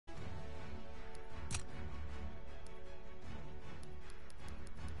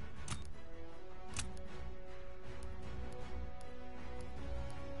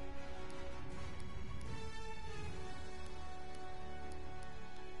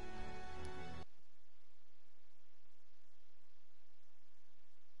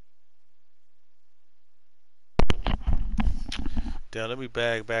Damn, let me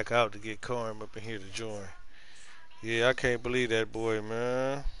bag back out to get Carm up in here to join. Yeah, I can't believe that boy,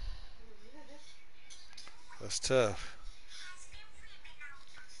 man. That's tough.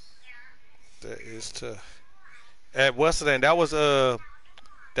 That is tough. At what's the name? That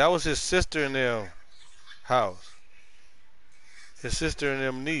was his sister in them house. His sister and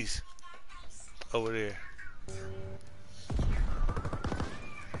them niece over there.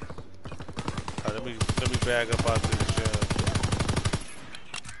 All right, let me bag up out this jam.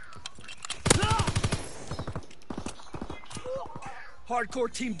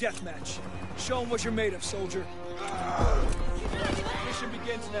 Hardcore team deathmatch. Show them what you're made of, soldier. Mission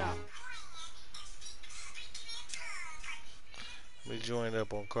begins now. Let me join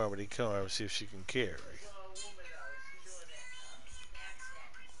up on Carmody Carm and see if she can carry.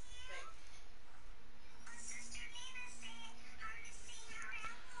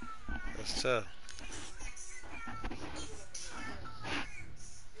 That's tough.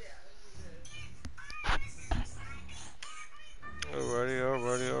 Alrighty.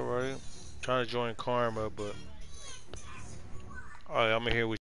 Trying to join Karma, but alright, I'm in here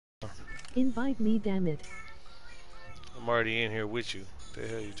with you. Invite me, damn it. I'm already in here with you. What the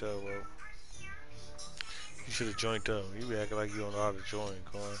hell you talking about? You should have joined up. You be acting like you don't know how to join,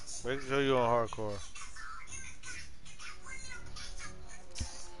 Karma. Make sure you're on hardcore.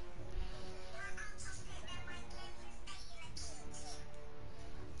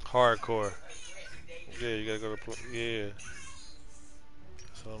 Hardcore. Yeah, you gotta go to play. Yeah.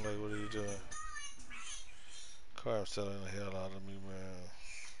 So I'm like, what are you doing? Karma's selling the hell out of me, man.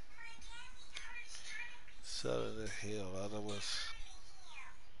 Selling the hell out of us.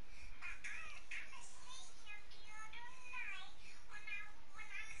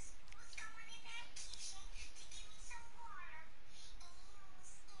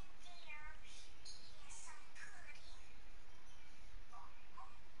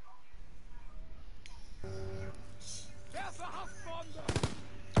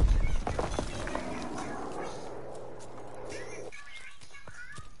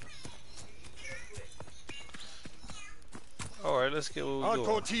 Alright, let's get what we're doing.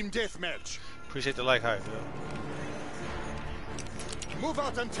 Hardcore team deathmatch. Appreciate the like hype, yo. Move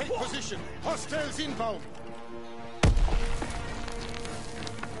out and take position. Hostiles inbound.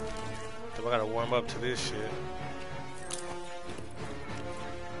 So I gotta warm up to this shit.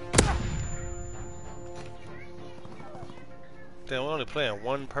 Damn, we're only playing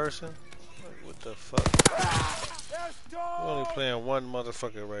one person? Like, what the fuck? We're only playing one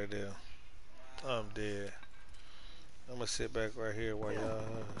motherfucker right there. I'm dead. I'm gonna sit back right here while y'all.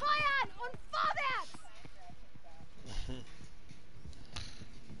 Feuern und vorwärts!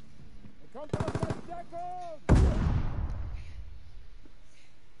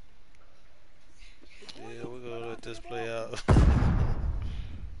 Yeah, we're gonna let this play out.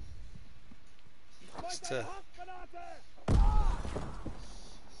 It's tough.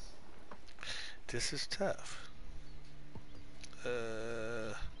 This is tough.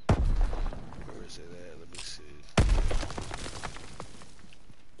 Where is it at? Let me see.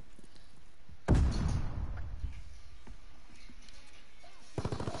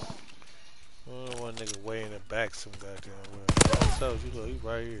 Oh, one nigga way in the back some goddamn way. So you look, he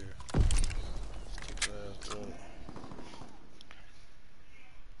right here.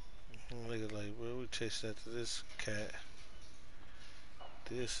 Nigga like, well, we chasing after this cat.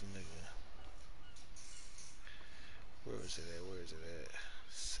 This nigga. Where is it at? Where is it at?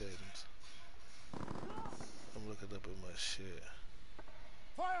 Settings. I'm looking up at my shit.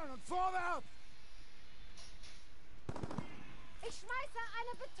 Feuern und vorwärts! Ich schmeiße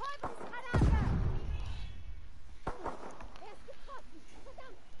eine Betäubungsgranate! Er ist getroffen!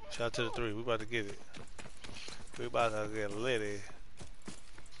 Verdammt! Shout out to the three. We about to get it. We about to get litty.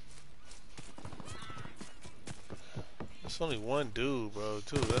 It's only one dude, bro,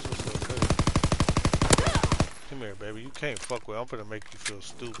 too. That's what's so crazy. Come here, baby. You can't fuck with. I'm gonna make you feel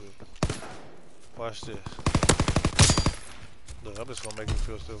stupid. Watch this. Look, I'm just gonna make you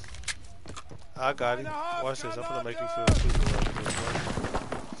feel stupid. I got him. Watch this. I'm gonna make you feel stupid right this, bro.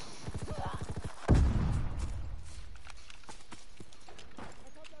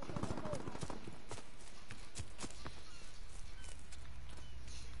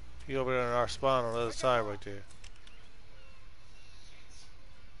 He over there in our spawn on the other side right there.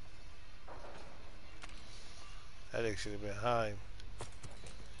 That nigga should have been high.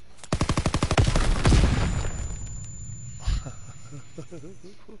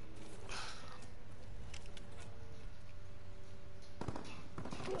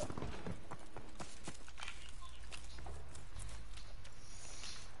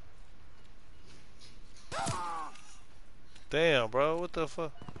 Damn, bro. What the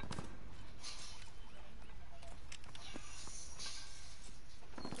fuck?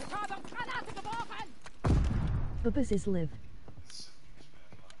 Ich habe Granate geworfen! Bubba's is live.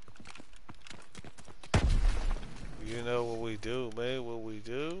 You know what we do, man. What we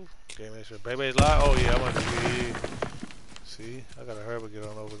do. Game extra. Baby's live. Oh, yeah. I'm on the TV. See? I gotta hurry and get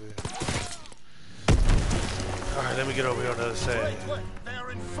on over there. Alright, let me get over here on the other side. Wait. They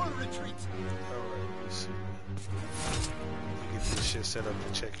are in full retreat. Alright, let's see. Let me get this shit set up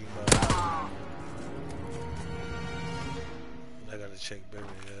to checking mode. I gotta check baby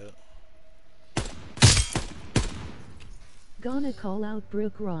out. Gonna call out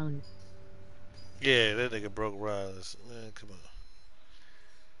Brook Ron. Yeah, that nigga broke Ron. Man, come on.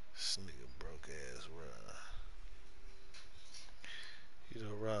 This nigga broke ass Ron. You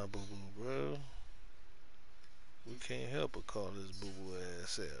know Ron boo boo, bro. We can't help but call this boo boo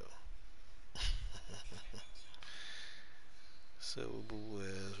ass out. So boo boo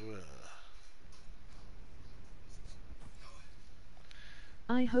ass Ron.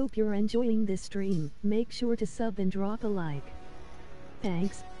 I hope you're enjoying this stream. Make sure to sub and drop a like.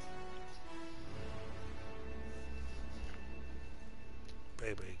 Thanks.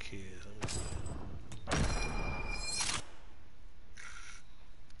 Baby kids. Let me see.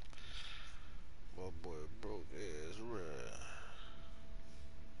 My boy broke ass Ron.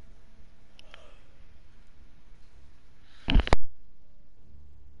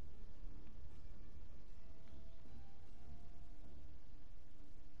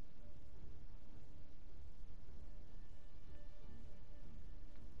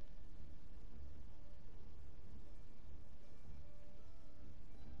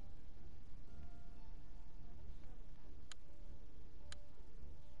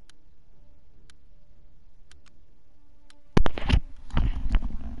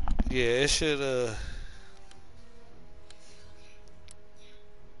 Yeah, it should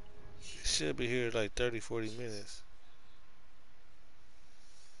be here in like 30-40 minutes.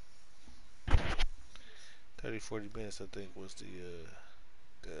 30-40 minutes I think was the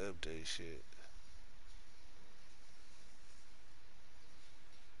update shit.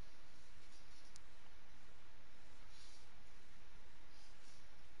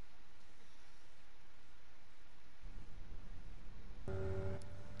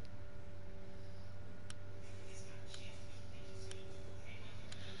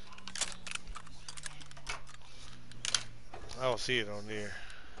 I don't see it on there.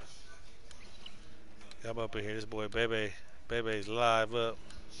 I'm up in here. This boy Bebe's live up.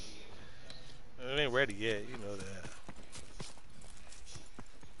 It ain't ready yet, you know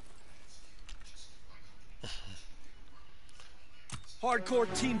that.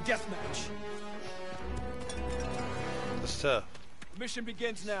 Hardcore team deathmatch. It's tough. Mission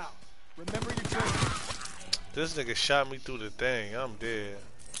begins now. Remember your training. This nigga shot me through the thing. I'm dead.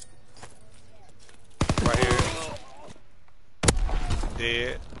 Right here.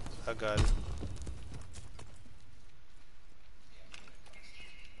 Dead. I got it.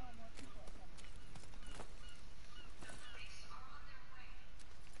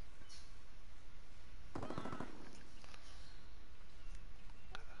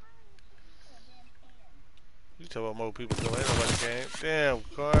 You talk about more people coming. Ain't nobody came. Damn,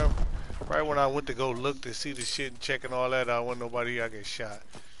 Carm. Right when I went to go look to see the shit and checking all that, I wasn't nobody here. I get shot.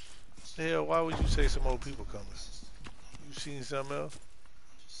 Hell, why would you say some more people coming? You seen something else?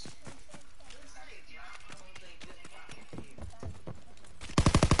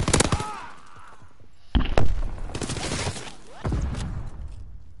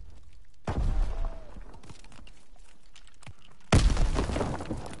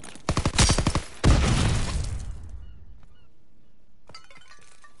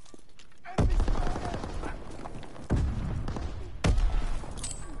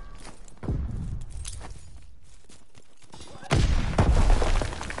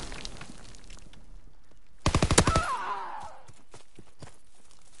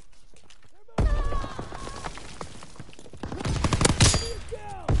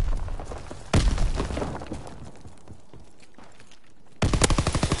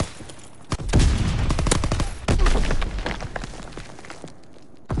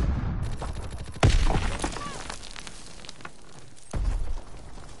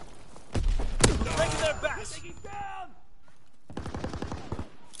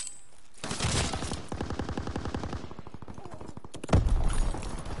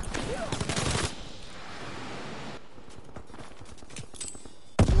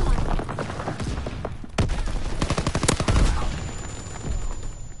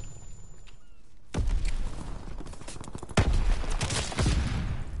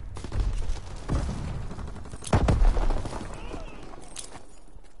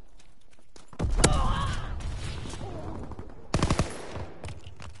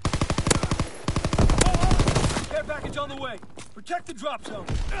 on the way. Protect the drop zone.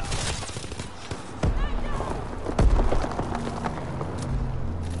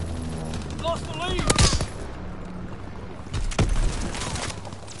 Lost the lead.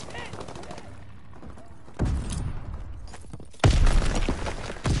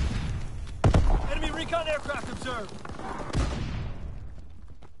 Enemy recon aircraft observed.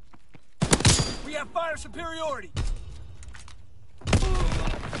 We have fire superiority.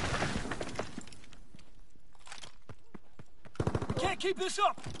 We can't keep this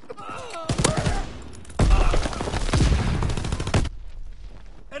up.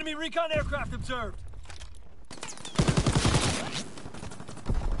 Enemy recon aircraft observed.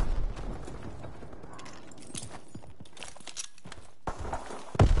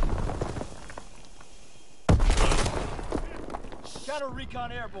 Counter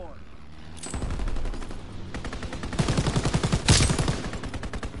recon airborne.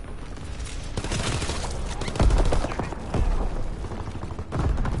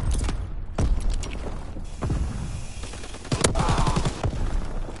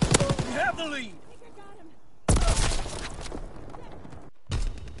 We have the lead.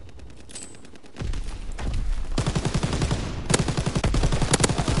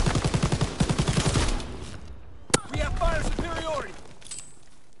 We have fire superiority.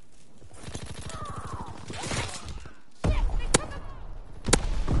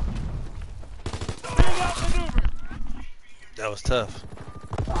 Stand out maneuver. That was tough.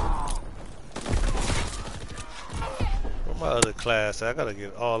 Where my other class? I gotta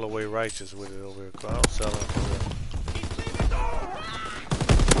get all the way righteous with it over here. I don't sell them for real.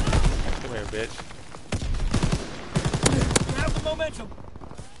 Come here, bitch. We have the momentum.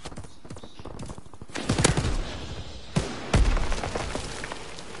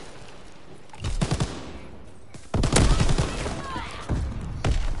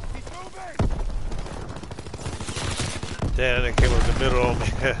 Damn, that came up the middle on me.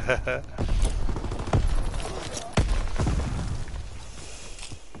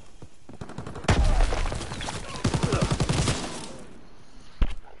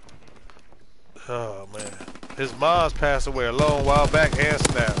 Oh man, his mom's passed away a long while back and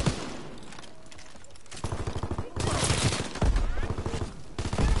snapped.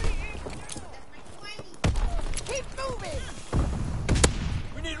 Keep moving!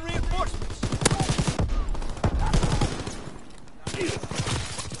 We need reinforcements.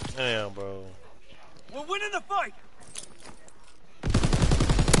 Damn, bro. We're winning the fight.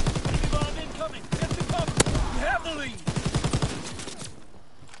 Enemy bomb incoming. Get to cover. We have the lead.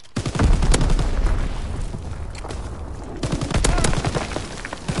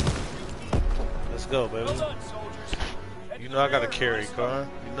 Let's go, baby. Well done, soldiers. You know I gotta carry, car.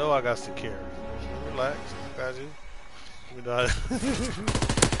 You know I got to carry. Relax, got you. You know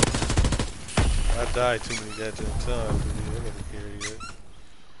I died too many goddamn times. I gotta carry it.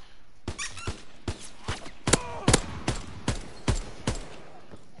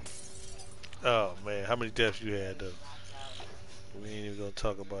 Oh man, how many deaths you had though? We ain't even gonna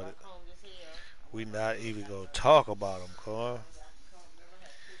talk about it. We not even gonna talk about them, car.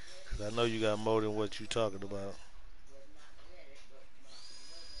 Cause I know you got more than what you talking about.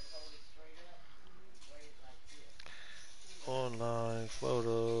 Online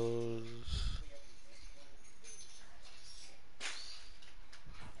photos.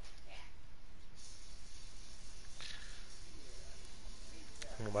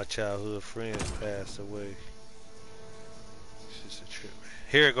 One of my childhood friends passed away. It's just a trip.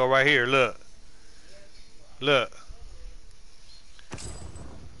 Here it go right here. Look. Look.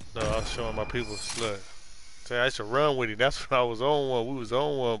 No, I was showing my people. Look. Say I used to run with him. That's when I was on one. We was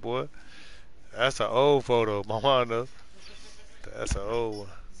on one, boy. That's an old photo. My mom knows. That's an old one.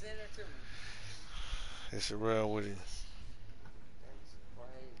 I used to run with him.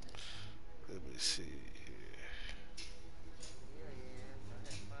 Let me see.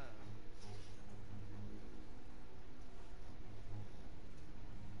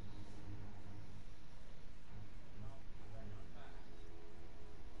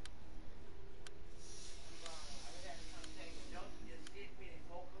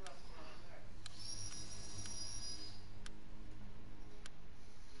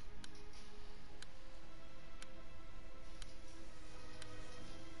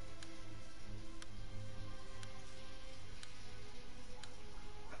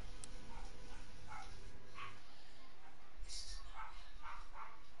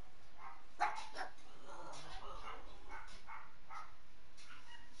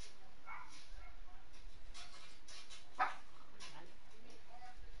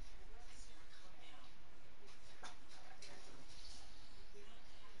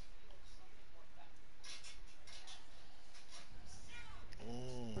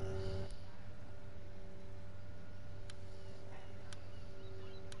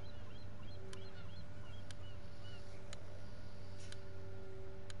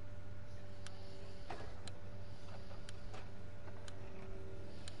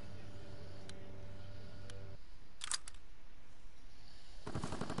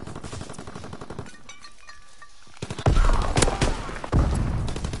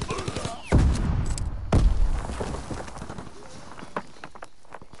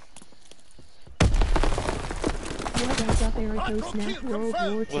 us up, Erico Snap World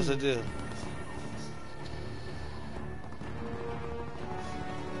War What's it II. do?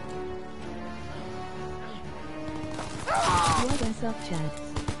 What us up, chat?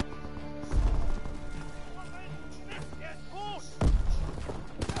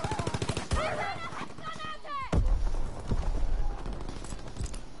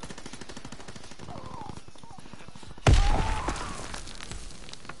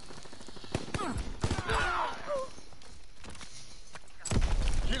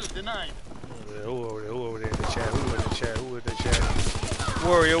 Kill denied. Who over there in the chat? Who in the chat? Who in the chat?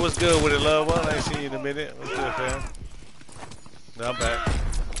 Warrior, what's good with it, love? Well, I ain't seen you in a minute. What's good, fam? No, I'm back.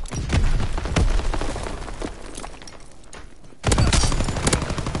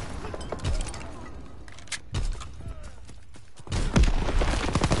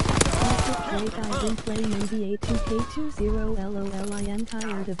 Great, I've been playing NBA 2K20 LOL. I am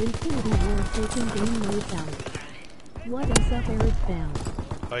tired of Infinity Ward taking game modes out. What us up, Eric fam?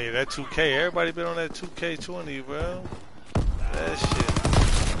 Oh yeah, that 2K. Everybody been on that 2K20, bro. That shit.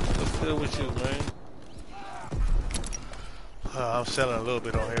 What's good with you, man? I'm selling a little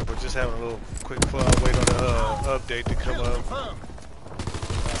bit on here, but just having a little quick fun. Wait on the update to come up. Confirmed.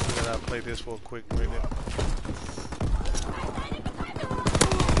 I figured I'd play this for a quick minute.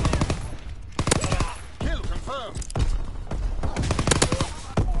 Kill confirmed.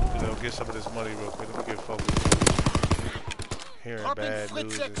 You know, get some of this money real quick. Let me get focused. Hearing Dropping bad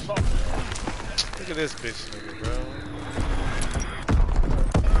Fritz news. Xbox. Look at this bitch, nigga, bro.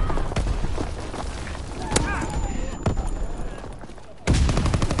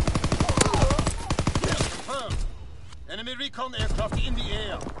 Confirmed. Enemy recon aircraft in the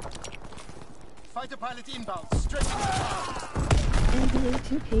air. Fighter pilot inbound. Stretching the path. NBA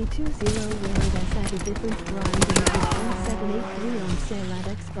 2K20 world us at a different grind and it was 1783 on sale at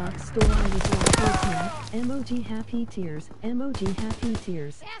Xbox Store. I was all for snap. Emoji happy tears. Emoji happy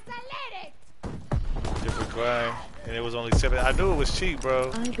tears. Different grind. And it was only 7. I knew it was cheap,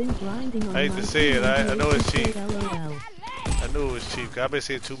 bro. I've been grinding on I hate my to say it. I know it's cheap. LOL. I knew it was cheap. 'Cause I've been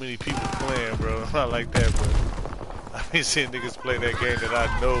seeing too many people playing, bro. Not like that, bro. I've been seeing niggas play that game that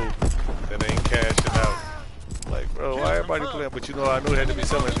I know that ain't cashing out. Like, bro, why everybody playing? But you know, I knew it had to be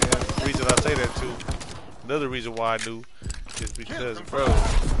something. The reason I say that too, another reason why I knew is because, bro,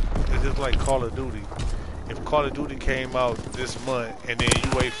 it's just like Call of Duty. If Call of Duty came out this month and then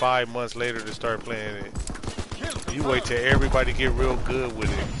you wait 5 months later to start playing it, you wait till everybody get real good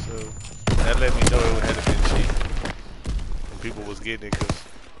with it. So that let me know it had to been cheap. And people was getting it because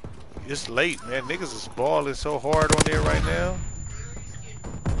it's late, man. Niggas is balling so hard on there right now.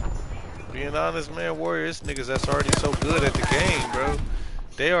 Being honest, man, Warriors niggas that's already so good at the game, bro.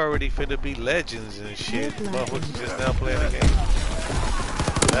 They already finna be legends and shit. Motherfuckers just now playing the game.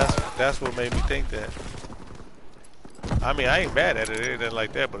 That's what made me think that. I mean, I ain't bad at it, anything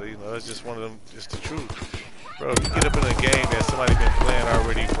like that, but you know, it's just one of them. It's the truth, bro. You get up in a game that somebody been playing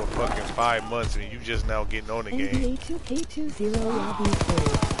already for fucking 5 months, and you just now getting on the game. NBA 2K20 lobby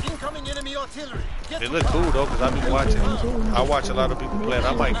full. Incoming enemy artillery. Get It to look path. cool though, cause I be watching. I watch a lot of people playing.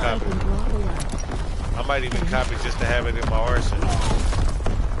 I might copy it. I might even copy it just to have it in my arsenal.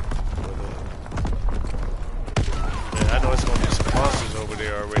 Man, I know it's gonna be some monsters over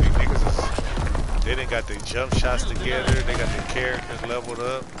there already. Niggas is, they done got their jump shots together. They got their characters leveled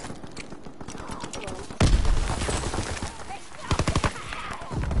up.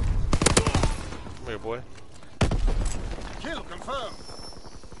 Come here, boy. Kill confirmed.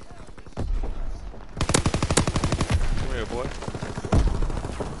 Come here, boy.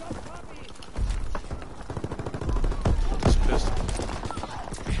 This pistol.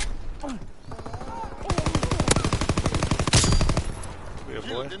 Come here,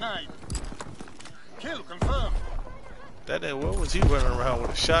 Kill boy. denied. Kill confirmed. That nigga, what was he running around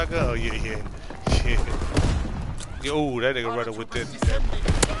with a shotgun? Oh yeah, yeah. Yo, that nigga running with that.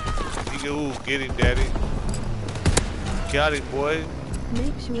 Ooh, get him, daddy. Got him, boy.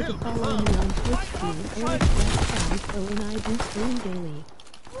 Make sure to follow me on Twitch too, Eric West and I do stream daily.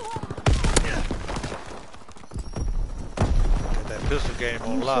 Got that pistol game on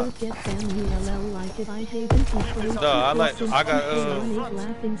You lock. should get family LL like it. I hate when people No, I got,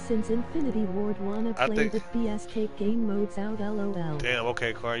 laughing since Infinity Ward wanna I play think- the BS take game modes out LOL. Damn,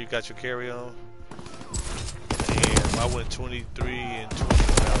 okay, Car, you got your carry on? Damn, I went 23 and 20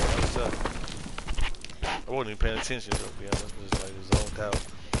 now. What's up? I wasn't even paying attention, though, to be honest. It was like it was zoned out.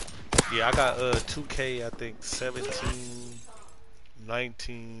 Yeah, I got 2K, I think 17,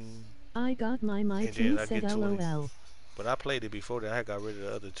 19, I got my and team then I said get 20. LOL. But I played it before that. I got rid of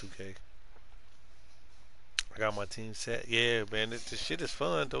the other 2K. I got my team set. Yeah, man, this shit is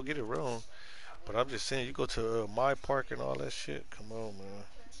fun. Don't get it wrong. But I'm just saying, you go to my park and all that shit. Come on, man.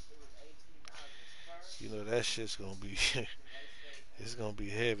 You know that shit's gonna be it's gonna be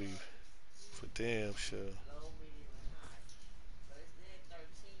heavy for damn sure.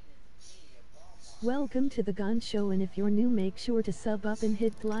 Welcome to the Gun Show, and if you're new, make sure to sub up and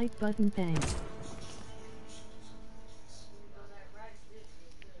hit the like button. Thanks.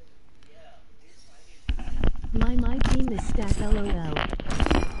 My team is stacked, lol.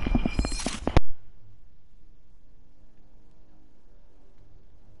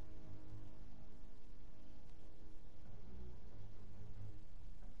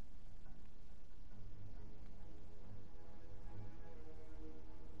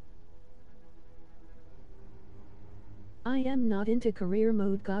 I am not into career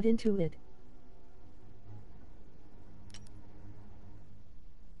mode, got into it.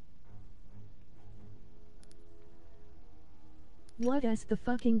 What is the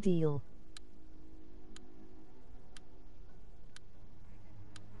fucking deal?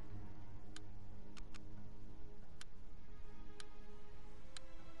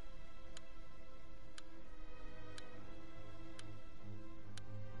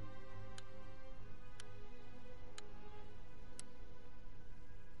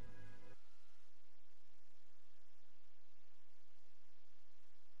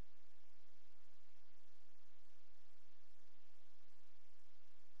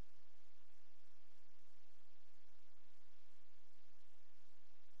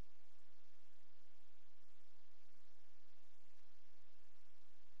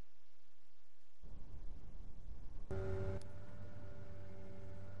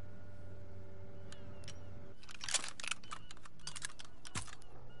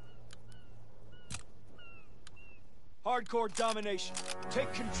 Hardcore domination.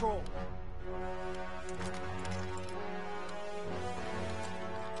 Take control.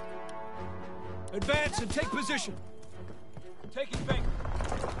 Advance and take position. Taking Baker.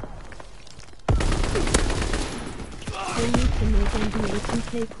 They need to make NBA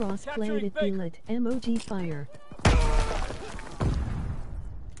 2K cross-play it, feel it. MOG fire.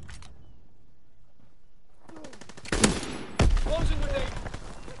 Closing with eight.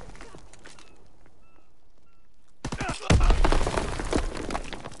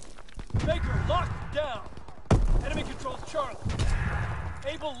 Baker locked down. Enemy controls Charlie.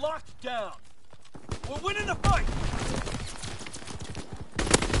 Able locked down. We're winning the fight.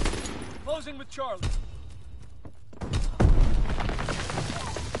 Closing with Charlie.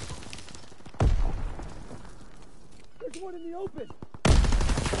 There's one in the open.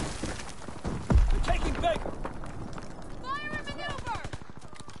 They're taking Baker. Fire and maneuver!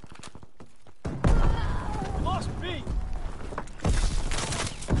 We lost B.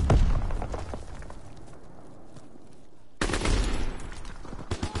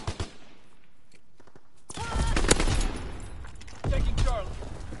 Taking Charlie.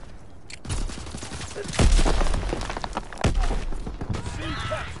 C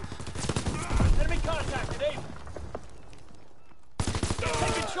captured. Enemy contact at Able.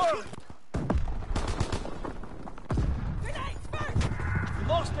 Taking Charlie. Grenades first! We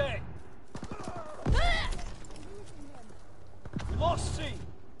lost A. We lost C.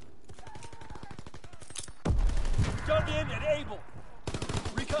 Dug in at Able.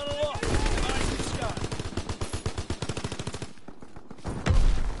 Recon aloft. Eyes in the sky.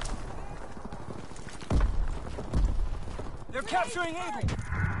 They're capturing Able.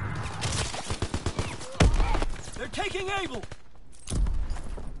 They're taking Able.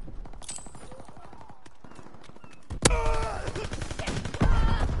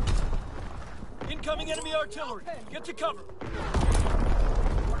 Incoming enemy artillery. Get to cover.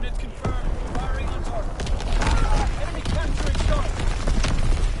 Coordinates confirmed. Firing on target. Enemy capturing Charlie.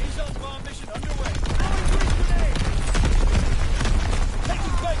 Azon bomb mission underway.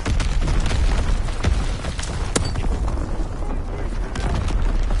 Taking Baker.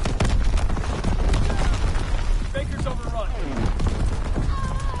 Baker's overrun.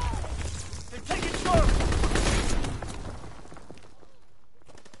 They're taking Charlie.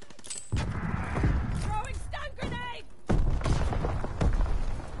 Throwing stun grenade!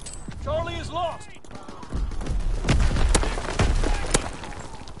 Charlie is lost.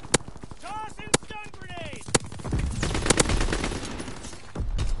 Tossing stun grenade!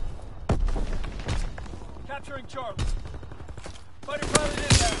 Capturing Charlie. Fighter pilot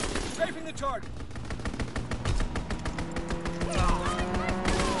inbound. Strafing the target.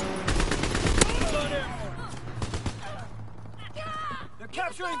 On airborne. They're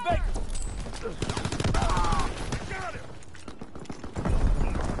capturing Baker. Got him!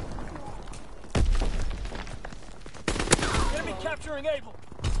 Enemy capturing Able.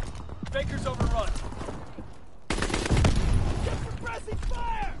 Baker's overrun. Suppressing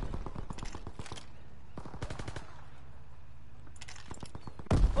fire!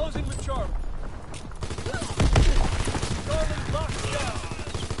 Closing with Charlie. Charlie locked down.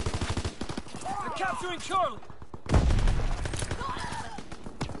 They're capturing Charlie.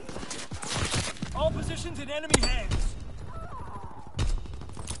 All positions in enemy hands.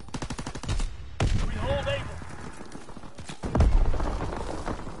 We hold Able.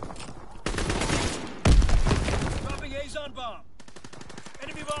 Dropping Azon bomb.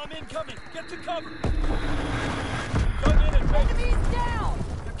 Enemy bomb incoming. Get to cover. Dug in and Baker. Enemies down!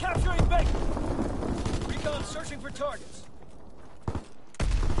 They're capturing Baker. Recon searching for targets.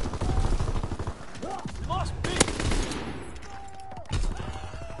 We lost B.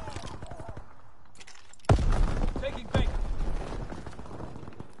 Taking Baker.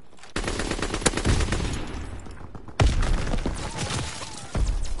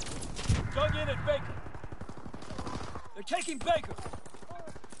 Dug in at Baker. They're taking Baker.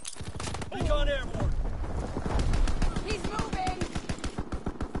 Recon airborne. He's moving!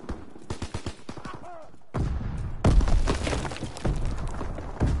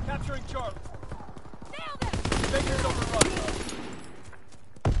 Capturing Charlie. Nailed him! Baker's overrun.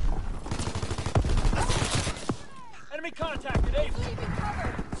 Enemy contacted. Able. Leaving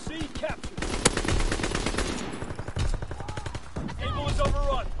cover! C captured. Able is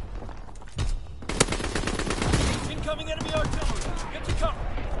overrun. Incoming enemy artillery. Get to cover.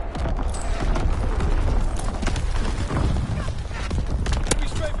 Enemy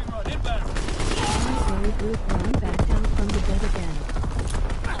strafing run inbound. Very good run back down from the bed again.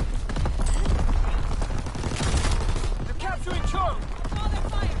 They're capturing Charlie. Father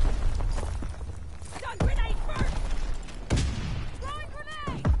fire! Stun grenade first! Throwing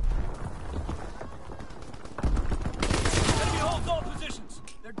grenade! Enemy holds all positions.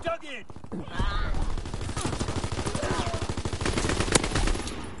 They're dug in.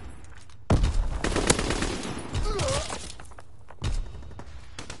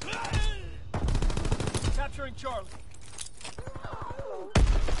 Capturing Charlie.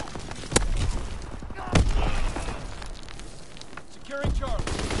 Securing Charlie.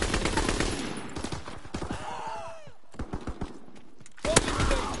 Closing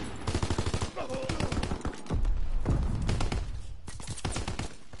with Able.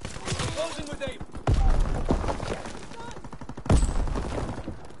 Closing with Able.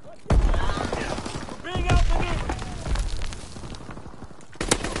 We're being outmaneuvered.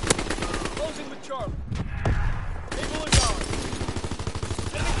 Closing with Charlie. Able is on.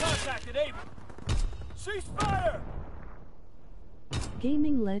 Enemy contacted. Able. Cease fire!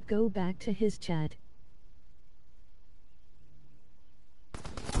 Gaming let go back to his chat.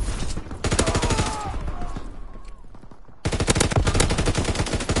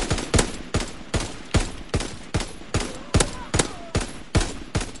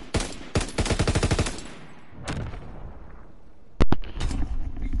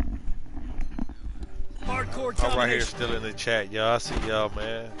 Hardcore I'm right here domination. still in the chat, y'all. I see y'all,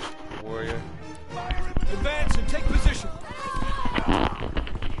 man. Warrior. Advance and take position.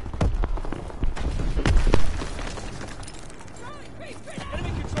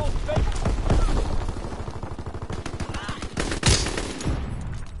 Enemy controls Baker.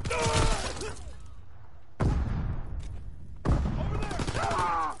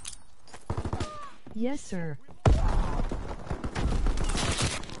 Yes, sir.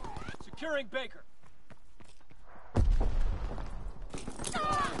 Securing Baker.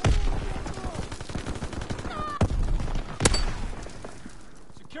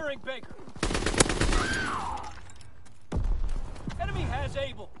 Securing Baker. Enemy has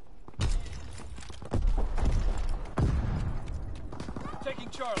Able. Taking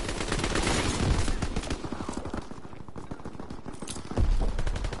Charlie.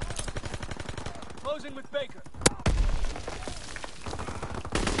 Closing with Baker.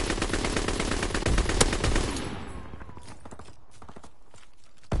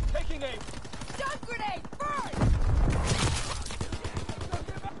 Taking Able. Stun grenade first!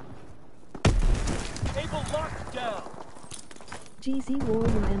 Able locked down. GZ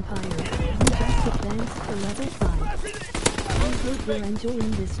Warrior Empire, you just advanced to level 5. I hope you're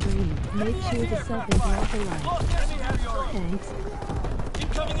enjoying this stream. Make sure to sub and drop a like. Lost enemy heavy artillery. Thanks.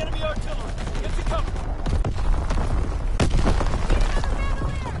 Incoming enemy artillery. Get to cover.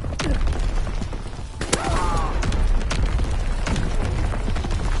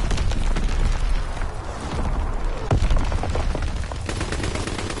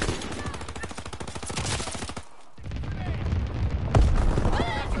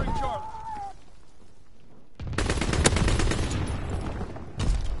 Capturing Charlie.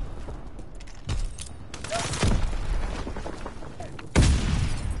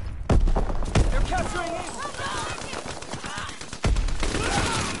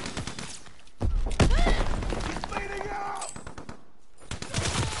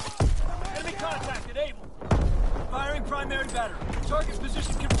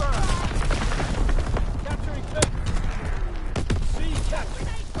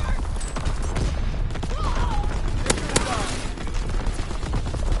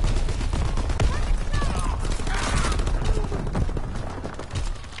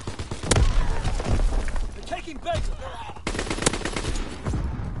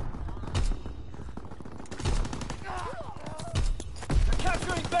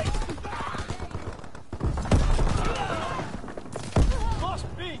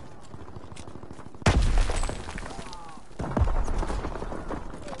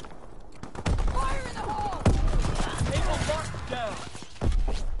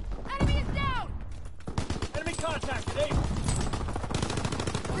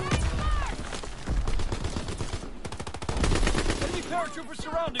 paratroopers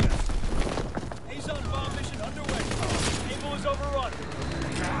surrounding us. Azon bomb mission underway. Able is overrun.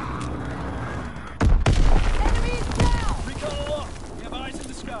 Enemies down! Recon aloft. We have eyes in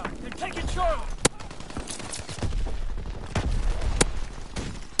the sky. They're taking Charlie.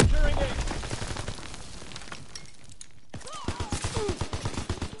 Securing Able.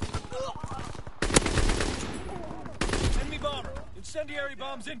 Enemy bomber. Incendiary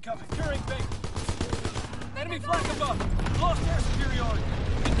bombs incoming. Securing base. Enemy flank above. Lost air superiority.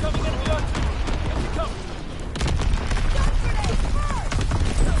 Incoming enemy artillery. Get to cover. Stun grenade first!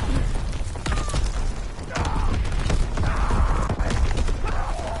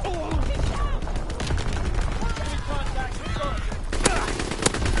 Enemy contact in front.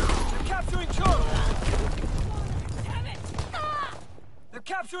 They're capturing Charlie. Damn it! They're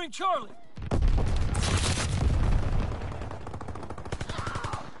capturing Charlie.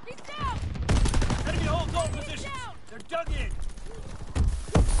 He's down! Enemy holds all positions. down. They're dug in.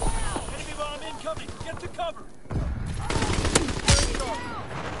 Enemy bomb incoming. Get to cover.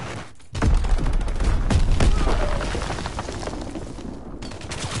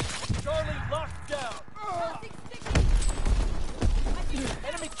 Charlie locked down. Something sticky!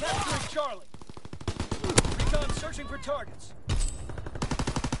 Enemy capturing Charlie. Recon searching for targets.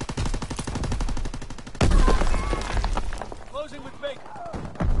 Closing with Baker.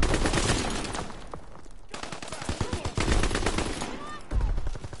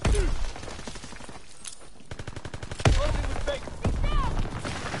 Closing with Baker.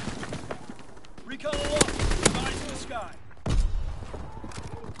 Recon aloft. Eyes in the sky.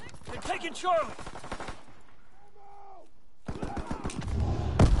 They're taking Charlie.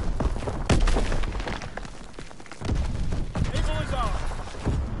 Able is ours.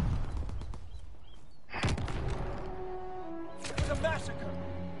 It was a massacre.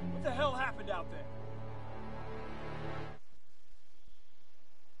 What the hell happened out there?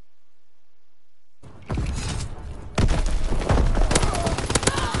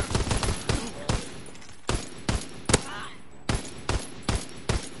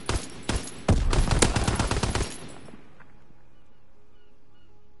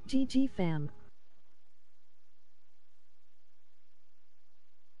 GG fam.